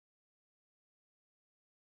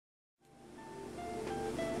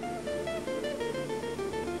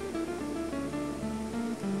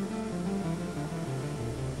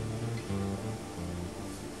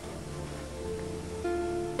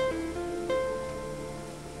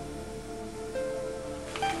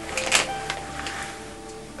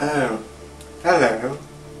Oh, hello.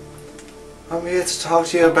 I'm here to talk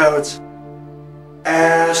to you about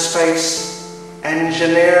aerospace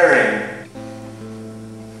engineering.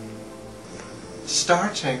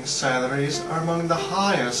 Starting salaries are among the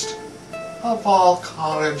highest of all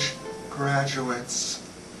college graduates.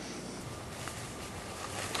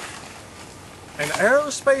 An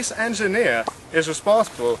aerospace engineer is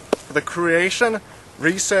responsible for the creation,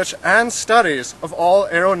 research and studies of all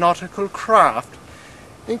aeronautical craft,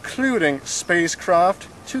 including spacecraft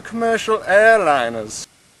to commercial airliners.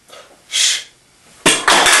 Shh.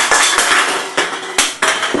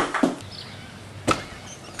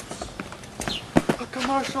 A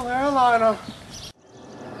commercial airliner.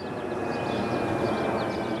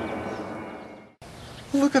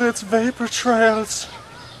 Look at its vapor trails.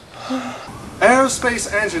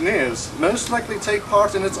 Aerospace engineers most likely take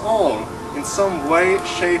part in its own, in some way,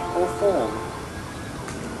 shape or form.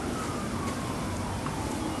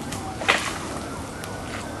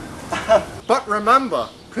 But remember,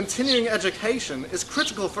 continuing education is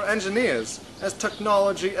critical for engineers as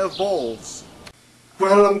technology evolves.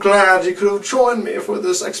 Well, I'm glad you could have joined me for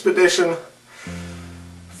this expedition.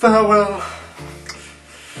 Farewell.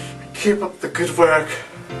 Keep up the good work.